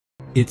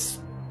It's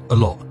a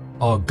lot.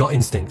 Our gut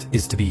instinct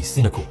is to be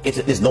cynical.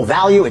 There's no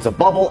value, it's a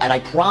bubble, and I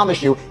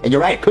promise you, and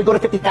you're right, it could go to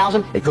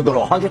 50,000, it could go to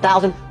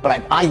 100,000,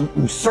 but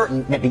I'm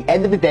certain that at the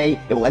end of the day,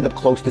 it will end up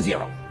close to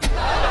zero.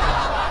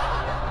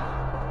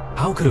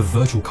 How could a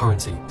virtual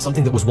currency,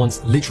 something that was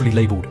once literally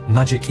labeled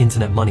magic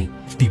internet money,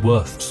 be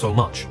worth so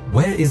much?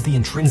 Where is the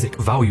intrinsic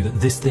value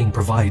that this thing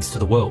provides to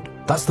the world?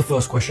 That's the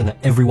first question that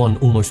everyone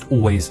almost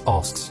always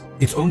asks.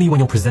 It's only when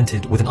you're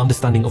presented with an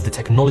understanding of the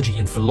technology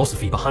and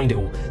philosophy behind it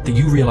all that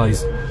you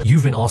realize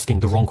you've been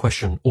asking the wrong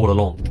question all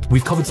along.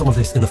 We've covered some of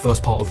this in the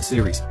first part of the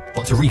series,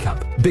 but to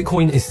recap,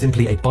 Bitcoin is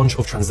simply a bunch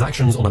of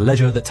transactions on a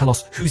ledger that tell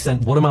us who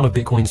sent what amount of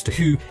Bitcoins to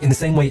who, in the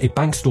same way a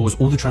bank stores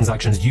all the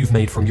transactions you've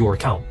made from your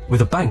account.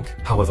 With a bank,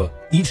 however,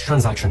 each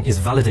transaction is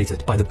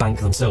validated by the bank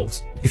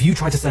themselves. If you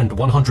try to send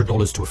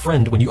 $100 to a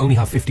friend when you only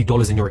have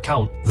 $50 in your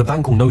account, the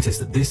bank will notice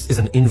that this is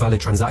an invalid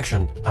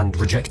transaction and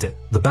reject it.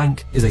 The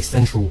bank is a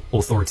central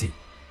authority.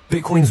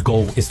 Bitcoin's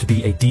goal is to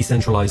be a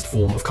decentralized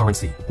form of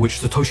currency, which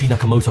Satoshi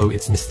Nakamoto,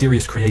 its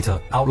mysterious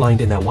creator,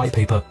 outlined in their white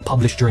paper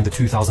published during the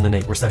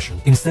 2008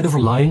 recession. Instead of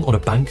relying on a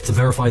bank to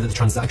verify that the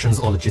transactions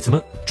are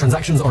legitimate,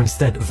 transactions are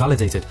instead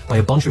validated by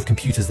a bunch of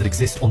computers that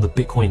exist on the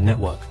Bitcoin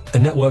network, a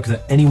network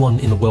that anyone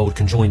in the world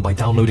can join by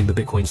downloading the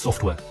Bitcoin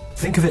software.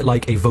 Think of it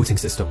like a voting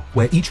system,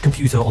 where each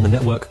computer on the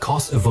network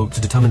casts a vote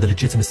to determine the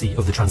legitimacy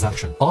of the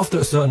transaction. After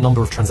a certain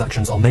number of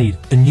transactions are made,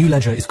 a new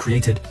ledger is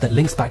created that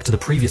links back to the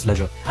previous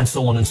ledger, and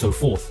so on and so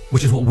forth,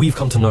 which is what we've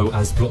come to know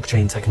as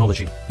blockchain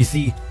technology. You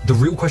see, the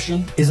real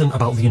question isn't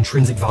about the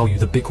intrinsic value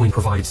that Bitcoin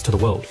provides to the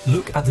world.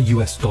 Look at the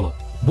US dollar.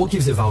 What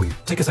gives it value?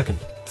 Take a second.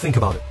 Think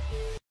about it.